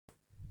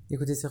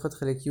Écoutez Sechot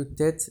Chelek Yud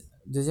Tet,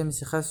 deuxième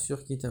sikha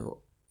sur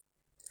Kitavo.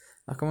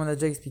 Alors comme on a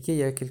déjà expliqué il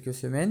y a quelques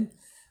semaines,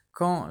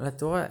 quand la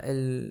Torah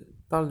elle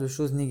parle de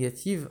choses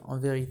négatives, en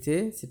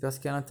vérité, c'est parce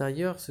qu'à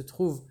l'intérieur se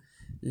trouvent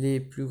les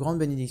plus grandes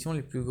bénédictions,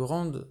 les plus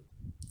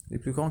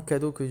grands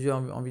cadeaux que Dieu a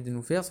envie de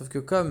nous faire, sauf que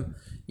comme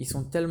ils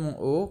sont tellement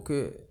hauts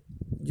que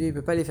Dieu ne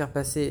peut pas les faire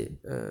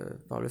passer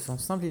par le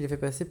sens simple, il les fait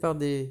passer par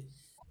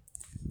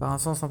un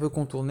sens un peu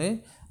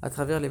contourné à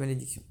travers les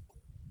bénédictions.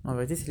 En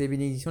vérité, c'est les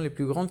bénédictions les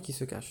plus grandes qui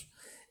se cachent.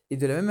 Et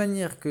de la même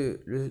manière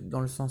que dans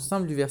le sens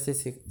simple du verset,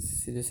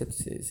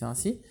 c'est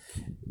ainsi,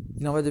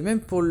 il en va de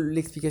même pour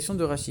l'explication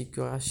de Rashi.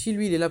 Que Rashi,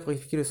 lui, il est là pour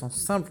expliquer le sens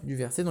simple du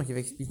verset, donc il va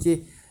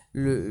expliquer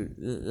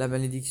la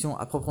malédiction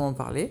à proprement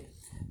parler.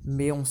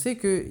 Mais on sait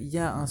qu'il y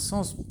a un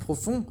sens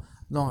profond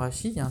dans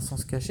Rashi, il y a un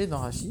sens caché dans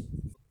Rashi.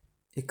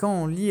 Et quand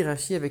on lit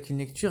Rashi avec une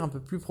lecture un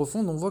peu plus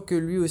profonde, on voit que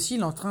lui aussi, il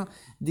est en train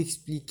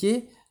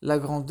d'expliquer la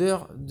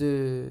grandeur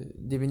des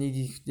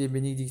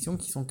bénédictions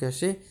qui sont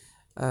cachées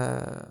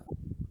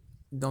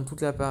dans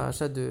toute la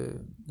paracha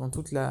dans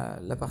toute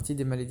la partie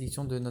des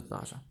malédictions de notre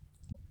paracha.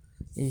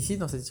 Et ici,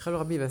 dans cette sikha, le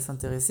rabbi va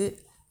s'intéresser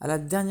à la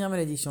dernière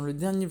malédiction, le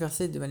dernier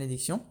verset de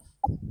malédiction.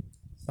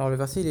 Alors le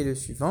verset, il est le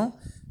suivant.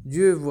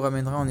 Dieu vous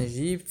ramènera en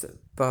Égypte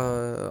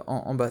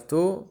en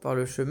bateau, par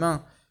le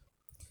chemin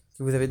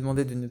que vous avez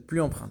demandé de ne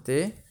plus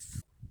emprunter.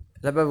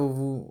 Là-bas,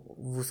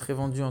 vous serez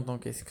vendu en tant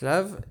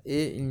qu'esclave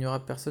et il n'y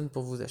aura personne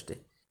pour vous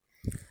acheter.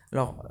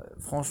 Alors,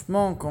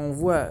 franchement, quand on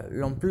voit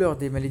l'ampleur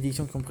des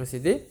malédictions qui ont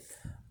précédé,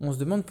 on se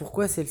demande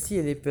pourquoi celle-ci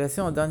elle est placée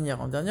en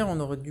dernière. En dernière,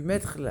 on aurait dû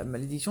mettre la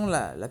malédiction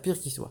la pire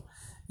qui soit.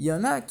 Il y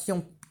en a qui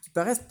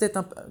paraissent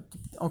peut-être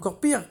encore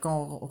pires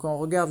quand on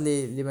regarde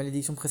les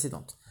malédictions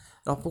précédentes.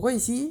 Alors pourquoi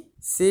ici,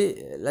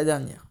 c'est la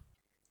dernière?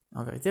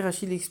 En vérité,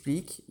 Rachid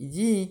l'explique, il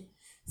dit,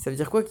 ça veut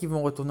dire quoi qu'ils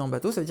vont retourner en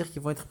bateau? Ça veut dire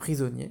qu'ils vont être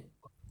prisonniers.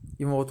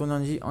 Ils vont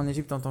retourner en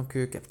Égypte en tant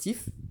que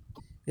captifs.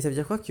 Et ça veut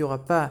dire quoi? Qu'il n'y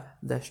aura pas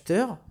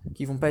d'acheteurs,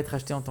 qui ne vont pas être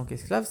achetés en tant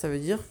qu'esclaves. Ça veut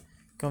dire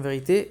qu'en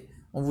vérité,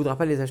 on ne voudra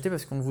pas les acheter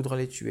parce qu'on voudra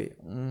les tuer.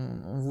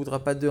 On ne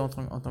voudra pas d'eux en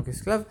tant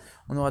qu'esclaves,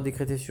 on aura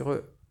décrété sur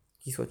eux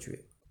qu'ils soient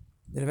tués.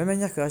 De la même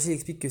manière que Rachid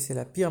explique que c'est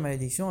la pire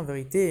malédiction, en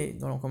vérité,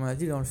 comme on a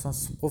dit, dans le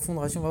sens profond de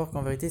Rachid, on va voir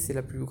qu'en vérité, c'est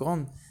la plus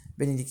grande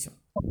bénédiction.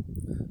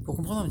 Pour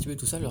comprendre un petit peu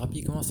tout ça, le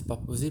rabbi commence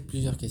par poser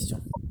plusieurs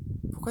questions.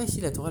 Pourquoi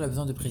ici la Torah a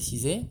besoin de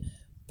préciser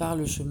par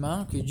le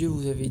chemin que Dieu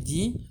vous avait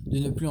dit de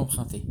ne plus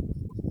emprunter?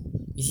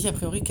 Ici, a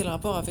priori, quel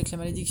rapport avec la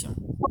malédiction?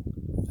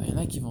 Il y en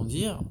a qui vont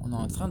dire, on est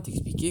en train de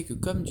t'expliquer que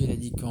comme Dieu l'a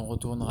dit qu'on ne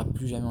retournera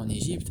plus jamais en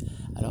Égypte,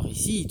 alors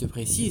ici, il te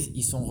précise,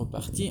 ils sont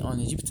repartis en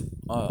Égypte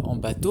en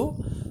bateau,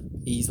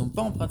 et ils n'ont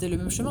pas emprunté le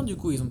même chemin du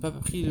coup, ils n'ont pas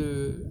pris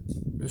le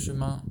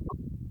chemin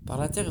par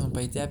la terre, ils n'ont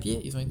pas été à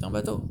pied, ils ont été en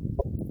bateau.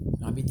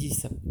 Le rabbi dit,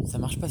 ça ne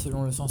marche pas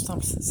selon le sens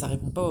simple, ça ne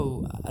répond pas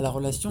à la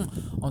relation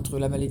entre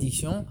la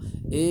malédiction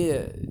et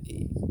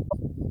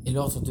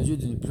l'ordre de Dieu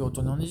de ne plus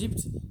retourner en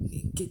Égypte.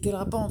 Quel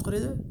rapport entre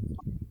les deux?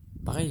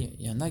 Pareil,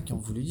 il y en a qui ont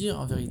voulu dire,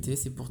 en vérité,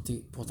 c'est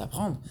pour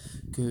t'apprendre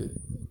que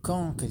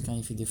quand quelqu'un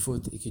y fait des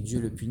fautes et que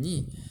Dieu le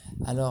punit,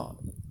 alors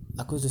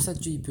à cause de ça,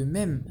 Dieu il peut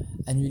même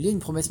annuler une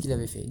promesse qu'il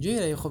avait faite. Dieu il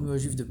a promis aux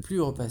Juifs de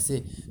plus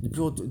repasser, de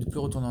plus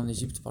retourner en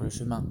Égypte par le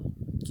chemin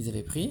qu'ils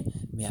avaient pris,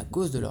 mais à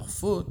cause de leur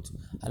faute,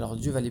 alors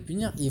Dieu va les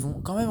punir et ils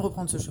vont quand même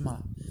reprendre ce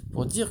chemin-là.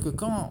 Pour dire que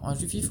quand un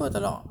Juif y faute,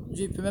 alors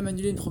Dieu peut même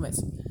annuler une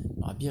promesse.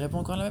 Rabbi répond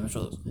encore la même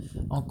chose.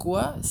 En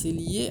quoi c'est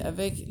lié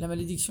avec la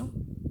malédiction?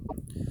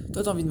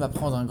 Toi, tu as envie de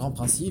m'apprendre un grand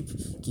principe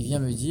qui vient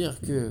me dire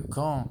que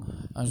quand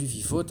un juif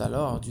y faute,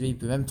 alors Dieu il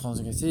peut même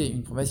transgresser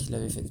une promesse qu'il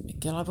avait faite. Mais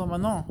quel rapport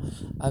maintenant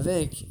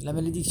avec la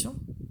malédiction?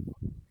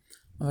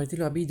 En vérité,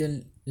 le rabbi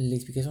donne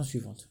l'explication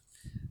suivante.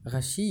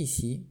 Rashi,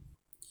 ici,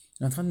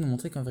 il est en train de nous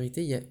montrer qu'en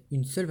vérité, il y a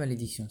une seule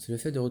malédiction, c'est le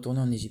fait de retourner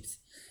en Égypte.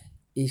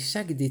 Et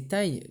chaque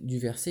détail du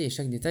verset et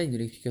chaque détail de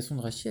l'explication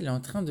de Rashi, elle est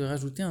en train de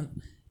rajouter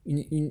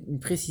une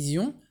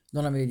précision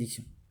dans la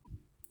malédiction.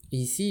 Et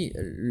ici,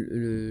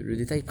 le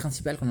détail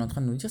principal qu'on est en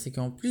train de nous dire, c'est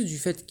qu'en plus du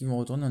fait qu'ils vont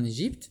retourner en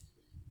Égypte,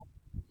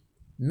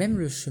 même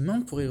le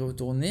chemin pour y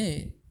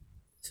retourner,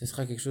 ce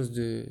sera quelque chose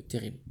de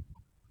terrible.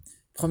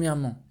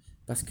 Premièrement,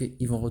 parce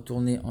qu'ils vont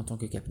retourner en tant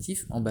que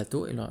captifs, en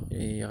bateau,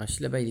 et Rachid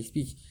là-bas,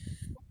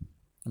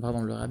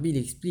 le rabbi, il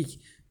explique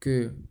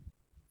que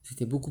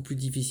c'était beaucoup plus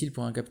difficile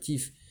pour un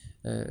captif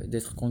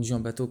d'être conduit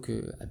en bateau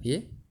qu'à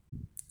pied.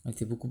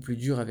 C'était beaucoup plus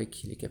dur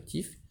avec les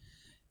captifs.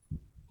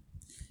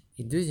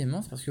 Et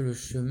deuxièmement, c'est parce que le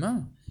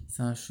chemin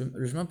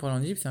pour aller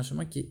en Égypte, c'est un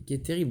chemin qui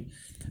est terrible.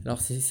 Alors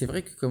c'est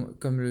vrai que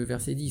comme le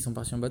verset dit, ils sont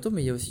partis en bateau,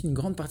 mais il y a aussi une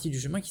grande partie du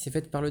chemin qui s'est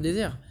faite par le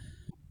désert.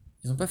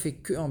 Ils n'ont pas fait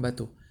que en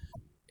bateau.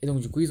 Et donc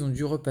du coup, ils ont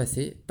dû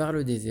repasser par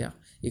le désert.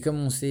 Et comme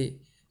on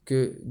sait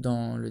que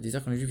dans le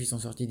désert, quand les Juifs ils sont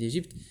sortis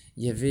d'Égypte,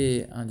 il y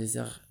avait un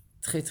désert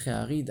très très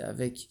aride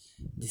avec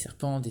des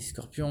serpents, des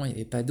scorpions, il n'y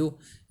avait pas d'eau.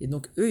 Et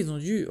donc eux, ils ont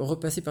dû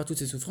repasser par toutes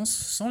ces souffrances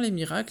sans les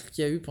miracles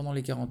qu'il y a eu pendant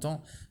les 40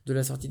 ans de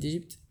la sortie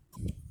d'Égypte.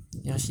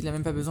 Et Rachid n'a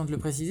même pas besoin de le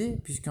préciser,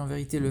 puisqu'en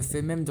vérité, le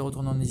fait même de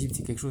retourner en Égypte,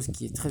 c'est quelque chose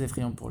qui est très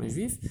effrayant pour les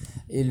Juifs.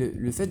 Et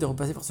le fait de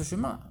repasser par ce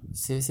chemin,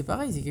 c'est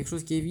pareil, c'est quelque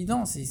chose qui est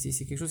évident, c'est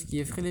quelque chose qui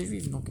effraie les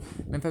Juifs, donc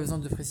même pas besoin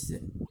de le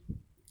préciser.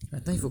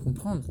 Maintenant, il faut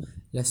comprendre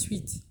la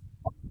suite.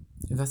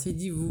 Le verset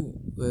dit, vous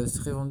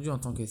serez vendus en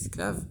tant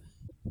qu'esclave,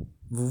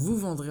 vous vous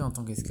vendrez en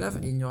tant qu'esclave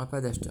et il n'y aura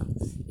pas d'acheteur.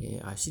 Et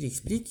Rachid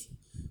explique,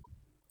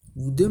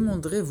 vous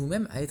demanderez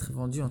vous-même à être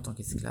vendu en tant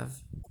qu'esclave.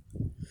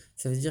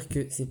 Ça veut dire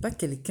que c'est pas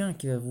quelqu'un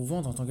qui va vous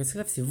vendre en tant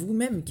qu'esclave, c'est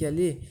vous-même qui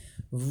allez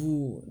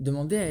vous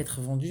demander à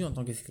être vendu en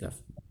tant qu'esclave.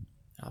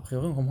 Alors, a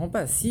priori, on ne comprend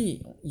pas.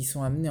 Si ils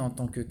sont amenés en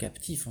tant que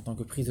captifs, en tant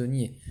que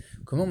prisonniers,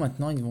 comment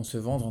maintenant ils vont se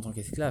vendre en tant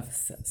qu'esclaves?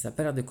 Ça n'a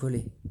pas l'air de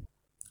coller.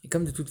 Et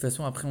comme de toute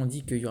façon, après on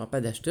dit qu'il n'y aura pas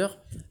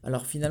d'acheteurs,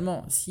 alors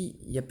finalement, s'il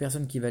n'y a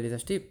personne qui va les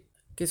acheter,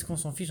 qu'est-ce qu'on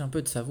s'en fiche un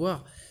peu de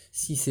savoir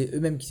si c'est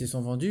eux-mêmes qui se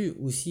sont vendus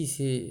ou si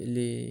c'est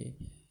les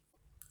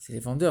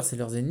vendeurs, c'est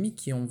leurs ennemis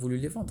qui ont voulu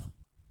les vendre.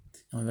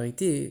 Et en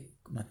vérité,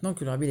 maintenant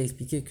que le rabbi a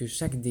expliqué que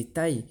chaque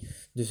détail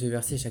de ce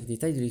verset, chaque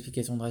détail de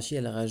l'explication de Rashi,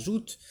 elle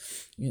rajoute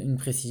une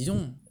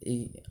précision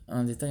et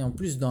un détail en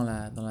plus dans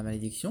la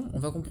malédiction, on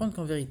va comprendre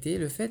qu'en vérité,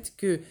 le fait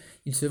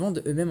qu'ils se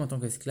vendent eux-mêmes en tant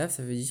qu'esclaves,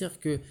 ça veut dire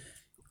que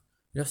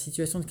leur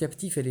situation de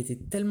captif, elle était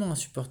tellement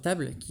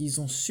insupportable qu'ils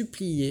ont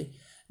supplié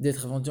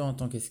d'être vendus en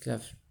tant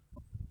qu'esclaves.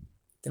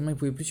 Tellement ils ne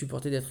pouvaient plus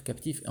supporter d'être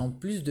captifs. Et en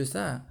plus de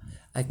ça,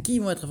 à qui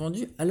ils vont être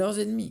vendus? À leurs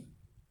ennemis.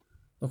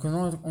 Donc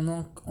on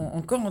est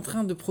encore en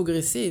train de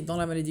progresser dans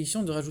la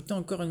malédiction, de rajouter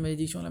encore une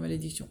malédiction à la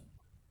malédiction.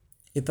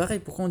 Et pareil,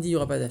 pourquoi on dit il n'y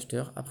aura pas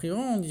d'acheteurs? A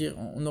priori,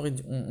 on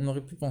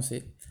aurait pu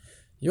penser,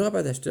 il n'y aura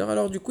pas d'acheteurs,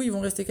 alors du coup ils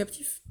vont rester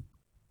captifs.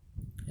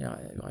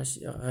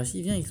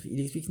 Rachid vient, il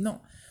explique non.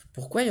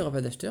 Pourquoi il n'y aura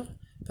pas d'acheteurs?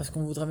 Parce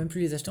qu'on ne voudra même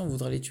plus les acheter, on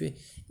voudra les tuer.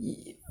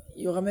 On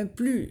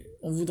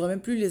ne voudra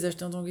même plus les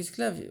acheter en tant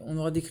qu'esclaves, on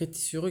aura décrété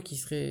sur eux qu'ils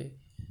seraient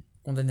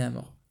condamnés à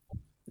mort.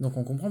 Donc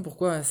on comprend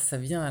pourquoi ça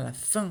vient à la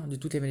fin de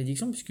toutes les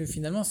malédictions, puisque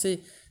finalement c'est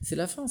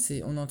la fin,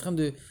 on est en train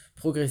de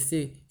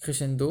progresser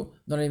crescendo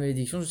dans les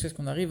malédictions jusqu'à ce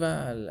qu'on arrive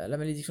à la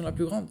malédiction la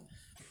plus grande.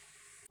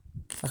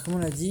 Alors comme on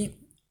l'a dit,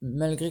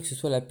 malgré que ce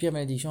soit la pire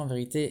malédiction, en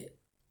vérité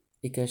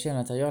est cachée à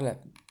l'intérieur la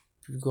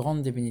plus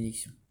grande des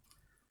bénédictions.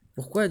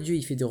 Pourquoi Dieu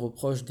il fait des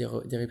reproches, des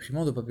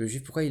réprimandes au peuple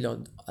juif? Pourquoi il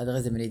leur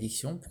adresse des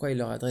malédictions? Pourquoi il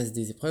leur adresse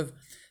des épreuves?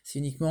 C'est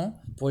uniquement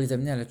pour les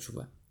amener à la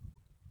tchouva.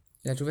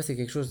 La tchouva, c'est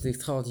quelque chose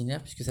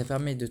d'extraordinaire puisque ça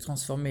permet de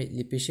transformer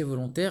les péchés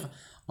volontaires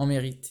en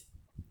mérite.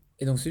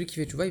 Et donc celui qui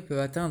fait tchouva, il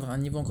peut atteindre un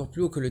niveau encore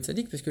plus haut que le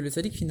tzaddik, parce que le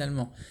tzaddik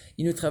finalement,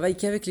 il ne travaille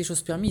qu'avec les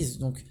choses permises.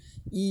 Donc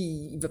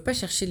il ne va pas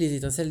chercher les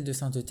étincelles de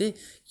sainteté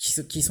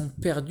qui sont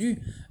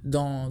perdues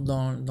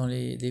dans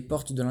les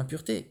portes de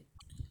l'impureté.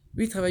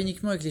 Lui, il travaille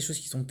uniquement avec les choses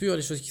qui sont pures,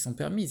 les choses qui sont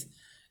permises.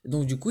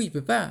 Donc du coup, il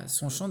peut pas,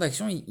 son champ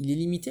d'action, il est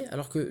limité,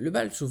 alors que le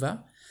Baal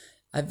Tchouva,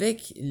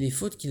 avec les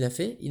fautes qu'il a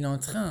fait, il est en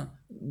train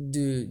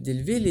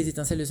d'élever les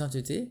étincelles de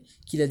sainteté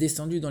qu'il a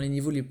descendues dans les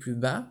niveaux les plus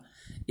bas,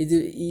 et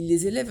il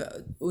les élève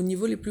au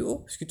niveau les plus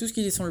hauts, parce que tout ce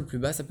qui descend le plus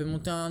bas, ça peut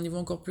monter à un niveau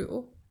encore plus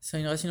haut, ça a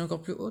une racine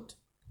encore plus haute.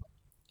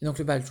 Et donc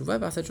le Baal Tchouva,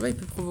 par sa Tchouva, il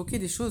peut provoquer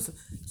des choses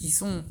qui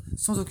sont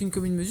sans aucune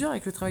commune mesure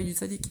avec le travail du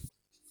tzaddik.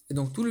 Et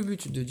donc tout le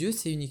but de Dieu,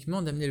 c'est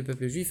uniquement d'amener le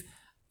peuple juif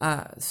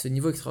à ce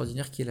niveau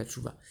extraordinaire qui est la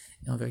tchouva.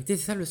 Et en vérité,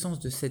 c'est ça le sens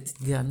de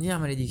cette dernière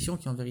malédiction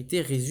qui en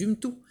vérité résume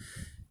tout.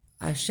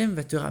 Hachem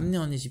va te ramener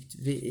en Égypte.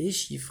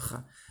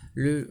 Ve'eshifra.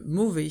 Le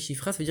mot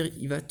ve'eshifra, ça veut dire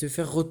il va te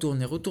faire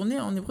retourner. Retourner,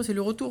 en hébreu, c'est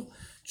le retour.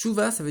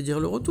 Tchouva, ça veut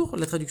dire le retour.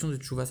 La traduction de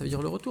tchouva, ça veut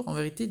dire le retour. En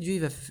vérité,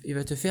 Dieu, il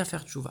va te faire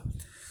tchouva.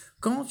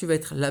 Quand tu vas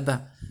être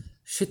là-bas,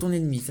 chez ton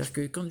ennemi, c'est-à-dire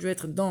que quand tu vas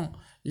être dans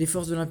les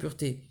forces de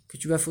l'impureté, que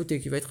tu vas fauter,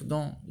 que tu vas être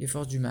dans les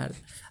forces du mal,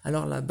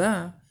 alors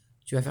là-bas,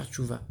 tu vas faire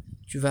tchouva.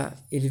 Tu vas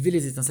élever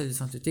les étincelles de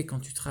sainteté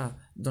quand tu seras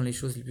dans les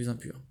choses les plus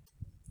impures.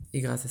 Et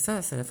grâce à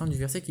ça, c'est à la fin du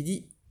verset qui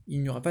dit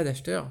il n'y aura pas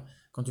d'acheteur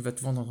quand tu vas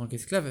te vendre en tant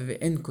qu'esclave.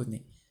 Ve'en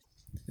kone.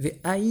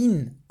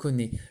 Ve'aïn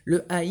kone.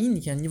 Le aïn,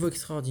 qui est un niveau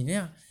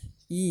extraordinaire,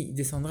 il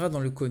descendra dans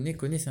le kone.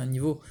 Kone, c'est un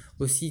niveau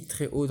aussi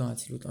très haut dans la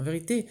tzilut. En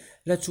vérité,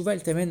 la tchouva,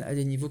 elle t'amène à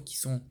des niveaux qui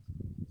sont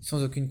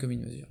sans aucune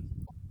commune mesure.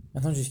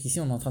 Maintenant, jusqu'ici,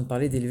 on est en train de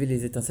parler d'élever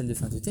les étincelles de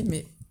sainteté,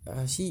 mais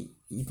Rashi,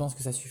 il pense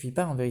que ça suffit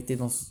pas en vérité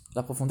dans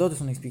la profondeur de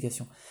son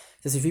explication.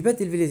 Ça suffit pas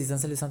d'élever les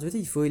étincelles de sainteté,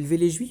 il faut élever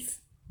les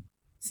juifs.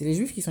 C'est les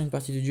juifs qui sont une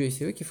partie de Dieu et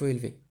c'est eux qu'il faut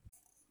élever.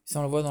 Ça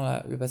on le voit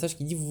dans le passage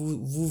qui dit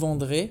vous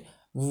vendrez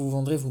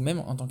vous-même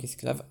en tant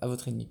qu'esclave à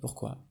votre ennemi.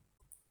 Pourquoi?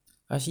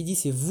 Rashi dit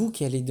c'est vous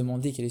qui allez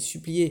demander, qui allez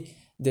supplier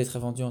d'être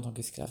vendu en tant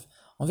qu'esclave.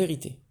 En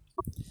vérité,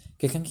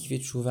 quelqu'un qui fait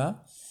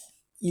tchouva,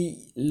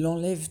 il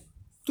enlève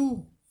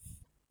tout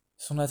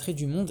son attrait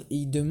du monde et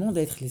il demande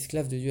à être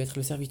l'esclave de Dieu, à être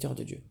le serviteur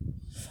de Dieu.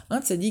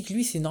 Un tzaddik,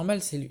 lui, c'est normal,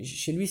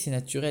 chez lui, c'est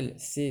naturel,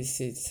 c'est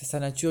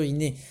sa nature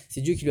innée. C'est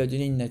Dieu qui lui a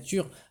donné une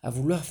nature à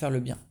vouloir faire le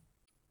bien.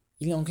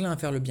 Il est enclin à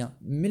faire le bien.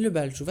 Mais le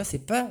Baal Tchouva,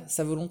 c'est pas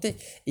sa volonté.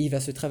 Et il va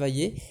se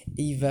travailler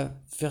et il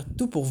va faire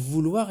tout pour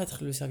vouloir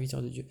être le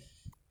serviteur de Dieu.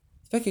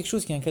 C'est pas quelque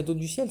chose qui est un cadeau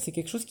du ciel, c'est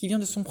quelque chose qui vient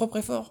de son propre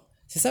effort.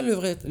 C'est ça le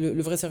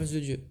vrai service de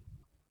Dieu.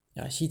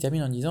 Et Rashi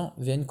termine en disant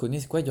Vn connaît,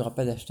 c'est quoi? Il n'y aura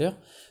pas d'acheteur.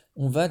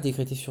 On va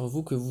décréter sur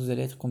vous que vous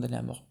allez être condamné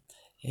à mort.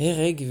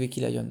 Hereg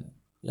vekilayon,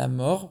 la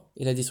mort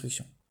et la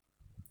destruction.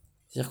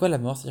 C'est-à-dire quoi la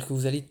mort? C'est-à-dire que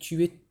vous allez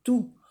tuer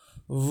tous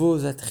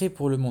vos attraits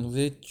pour le monde. Vous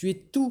allez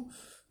tuer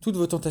toutes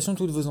vos tentations,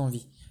 toutes vos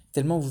envies.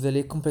 Tellement vous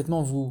allez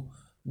complètement vous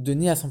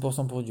donné à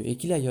 100% pour Dieu. Et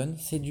Kilayon,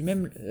 c'est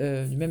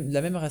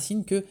la même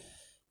racine que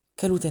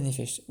Kalut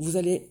Nefesh. Vous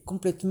allez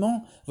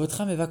complètement, votre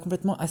âme elle va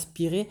complètement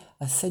aspirer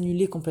à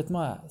s'annuler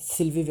complètement, à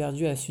s'élever vers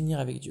Dieu, à s'unir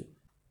avec Dieu.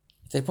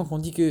 C'est à tel point qu'on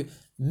dit que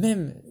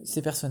même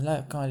ces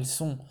personnes-là, quand elles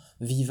sont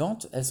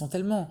vivantes, elles sont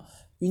tellement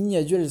unies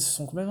à Dieu, elles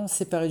sont complètement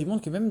séparées du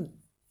monde que même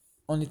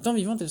en étant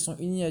vivantes, elles sont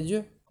unies à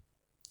Dieu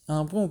à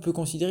un point où on peut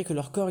considérer que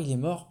leur corps il est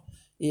mort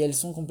et elles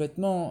sont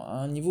complètement à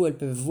un niveau où elles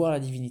peuvent voir la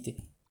divinité.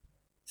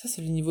 Ça,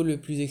 c'est le niveau le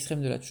plus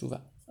extrême de la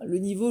tchouva.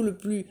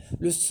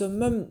 Le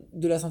summum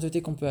de la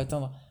sainteté qu'on peut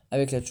atteindre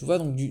avec la tchouva.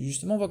 Donc,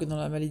 justement, on voit que dans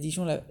la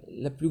malédiction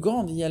la plus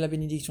grande, il y a la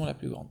bénédiction la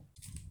plus grande.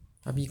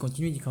 Rabbi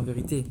continue, il dit qu'en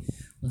vérité,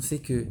 on sait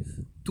que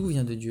tout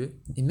vient de Dieu.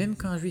 Et même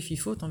quand un juif y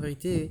faute, en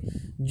vérité,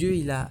 Dieu,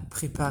 il a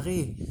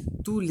préparé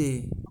tous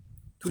les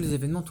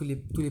événements, tous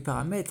les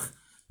paramètres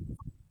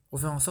pour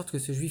faire en sorte que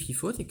ce juif y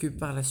faute et que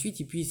par la suite,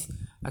 il puisse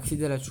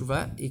accéder à la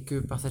tchouva et que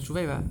par sa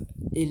tchouva, il va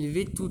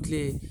élever toutes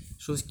les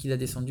choses qu'il a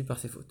descendues par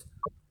ses fautes.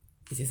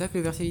 Et c'est ça que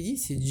le verset dit,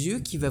 c'est Dieu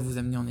qui va vous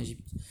amener en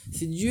Égypte.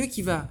 C'est Dieu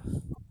qui va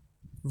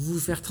vous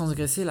faire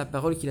transgresser la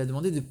parole qu'il a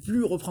demandé de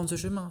plus reprendre ce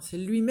chemin. C'est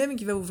lui-même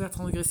qui va vous faire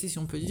transgresser, si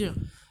on peut dire,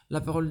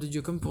 la parole de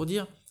Dieu. Comme pour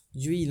dire,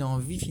 Dieu il a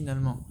envie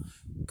finalement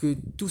que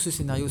tout ce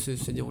scénario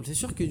se déroule. C'est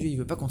sûr que Dieu il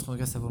veut pas qu'on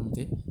transgresse sa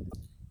volonté.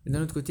 Mais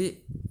d'un autre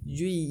côté,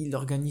 Dieu il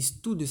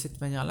organise tout de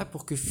cette manière-là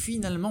pour que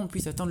finalement on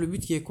puisse atteindre le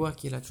but qui est quoi?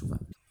 Qui est la tchouva.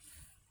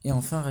 Et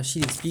enfin,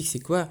 Rachid explique c'est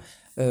quoi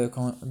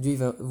quand Dieu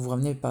va vous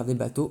ramener par des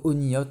bateaux,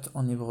 oniot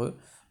en hébreu.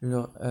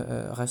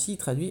 Rachid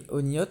traduit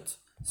oniot,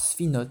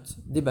 sfinot,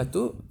 des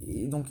bateaux.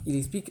 Et donc il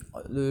explique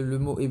le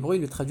mot hébreu,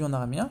 il le traduit en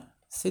araméen,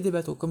 c'est des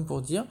bateaux. Comme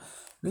pour dire,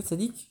 le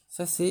tzaddik,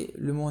 ça c'est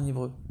le mot en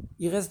hébreu.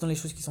 Il reste dans les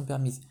choses qui sont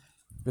permises.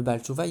 Le Baal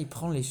Tshuva, il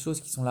prend les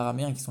choses qui sont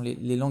l'araméen, qui sont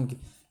les langues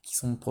qui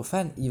sont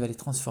profanes, et il va les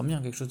transformer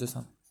en quelque chose de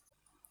saint.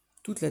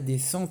 Toute la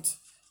descente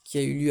qui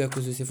a eu lieu à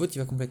cause de ses fautes, il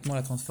va complètement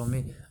la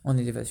transformer en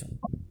élévation.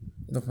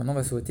 Donc maintenant, on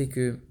va souhaiter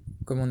que,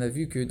 comme on a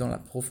vu que dans la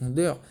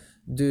profondeur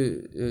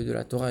de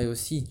la Torah et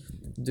aussi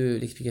de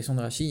l'explication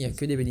de Rashi, il n'y a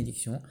que des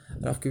bénédictions,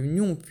 alors que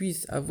nous, on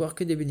puisse avoir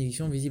que des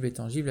bénédictions visibles et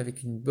tangibles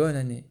avec une bonne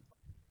année,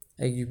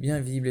 avec du bien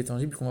visible et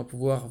tangible qu'on va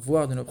pouvoir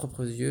voir de nos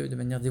propres yeux de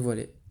manière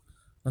dévoilée,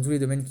 dans tous les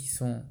domaines qui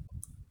sont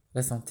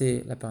la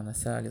santé, la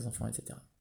parnassa, les enfants, etc.